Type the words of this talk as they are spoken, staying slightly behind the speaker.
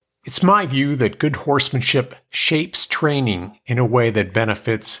It's my view that good horsemanship shapes training in a way that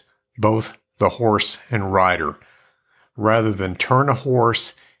benefits both the horse and rider, rather than turn a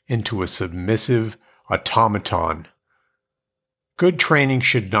horse into a submissive automaton. Good training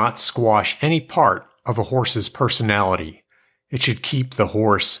should not squash any part of a horse's personality. It should keep the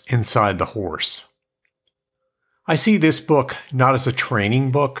horse inside the horse. I see this book not as a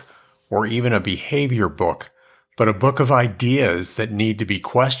training book or even a behavior book, but a book of ideas that need to be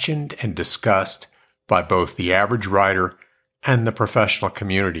questioned and discussed by both the average rider and the professional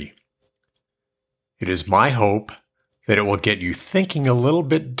community. It is my hope that it will get you thinking a little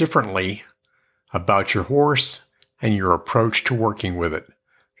bit differently about your horse and your approach to working with it,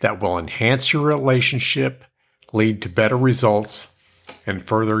 that will enhance your relationship, lead to better results, and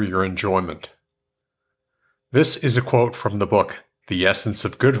further your enjoyment. This is a quote from the book, The Essence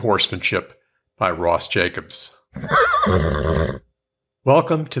of Good Horsemanship by Ross Jacobs.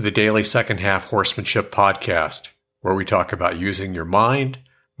 Welcome to the Daily Second Half Horsemanship podcast, where we talk about using your mind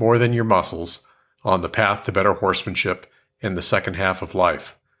more than your muscles on the path to better horsemanship in the second half of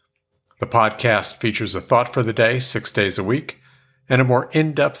life. The podcast features a thought for the day 6 days a week and a more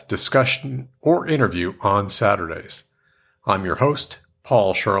in-depth discussion or interview on Saturdays. I'm your host,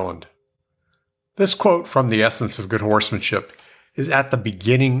 Paul Sherland. This quote from The Essence of Good Horsemanship is at the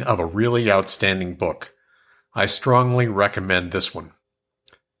beginning of a really outstanding book. I strongly recommend this one.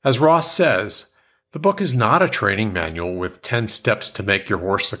 As Ross says, the book is not a training manual with 10 steps to make your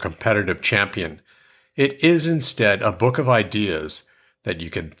horse a competitive champion. It is instead a book of ideas that you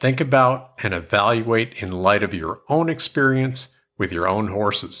can think about and evaluate in light of your own experience with your own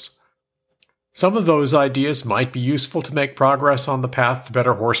horses. Some of those ideas might be useful to make progress on the path to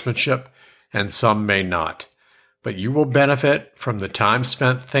better horsemanship, and some may not, but you will benefit from the time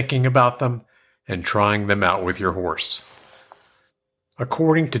spent thinking about them and trying them out with your horse.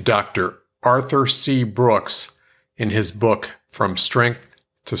 According to Dr. Arthur C. Brooks, in his book From Strength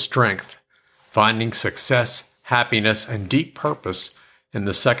to Strength, Finding Success, Happiness, and Deep Purpose in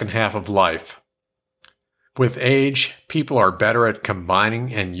the Second Half of Life, with age, people are better at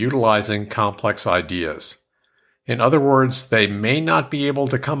combining and utilizing complex ideas. In other words, they may not be able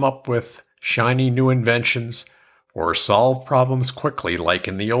to come up with shiny new inventions or solve problems quickly like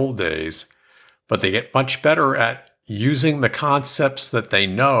in the old days, but they get much better at using the concepts that they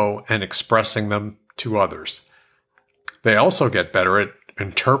know and expressing them to others. They also get better at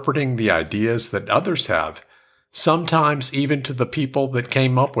interpreting the ideas that others have, sometimes even to the people that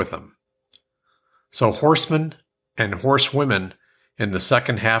came up with them. So horsemen and horsewomen in the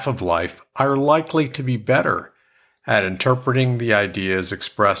second half of life are likely to be better at interpreting the ideas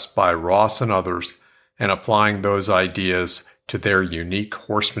expressed by Ross and others and applying those ideas to their unique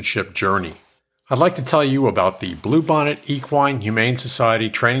horsemanship journey. I'd like to tell you about the Bluebonnet Equine Humane Society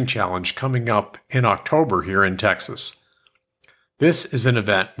Training Challenge coming up in October here in Texas. This is an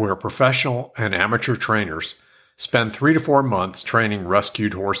event where professional and amateur trainers spend 3 to 4 months training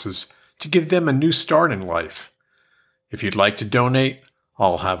rescued horses to give them a new start in life. If you'd like to donate,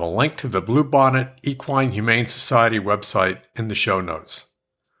 I'll have a link to the Bluebonnet Equine Humane Society website in the show notes.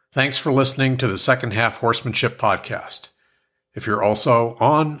 Thanks for listening to the Second Half Horsemanship podcast. If you're also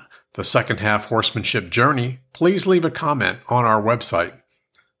on the Second Half Horsemanship journey, please leave a comment on our website,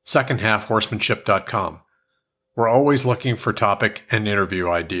 secondhalfhorsemanship.com. We're always looking for topic and interview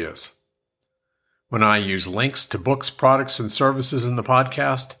ideas. When I use links to books, products, and services in the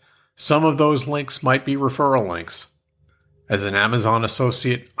podcast, some of those links might be referral links. As an Amazon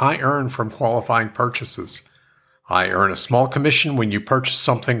associate, I earn from qualifying purchases. I earn a small commission when you purchase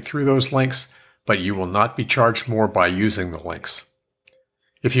something through those links, but you will not be charged more by using the links.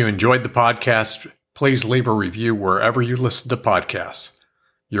 If you enjoyed the podcast, please leave a review wherever you listen to podcasts.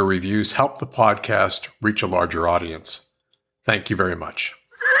 Your reviews help the podcast reach a larger audience. Thank you very much.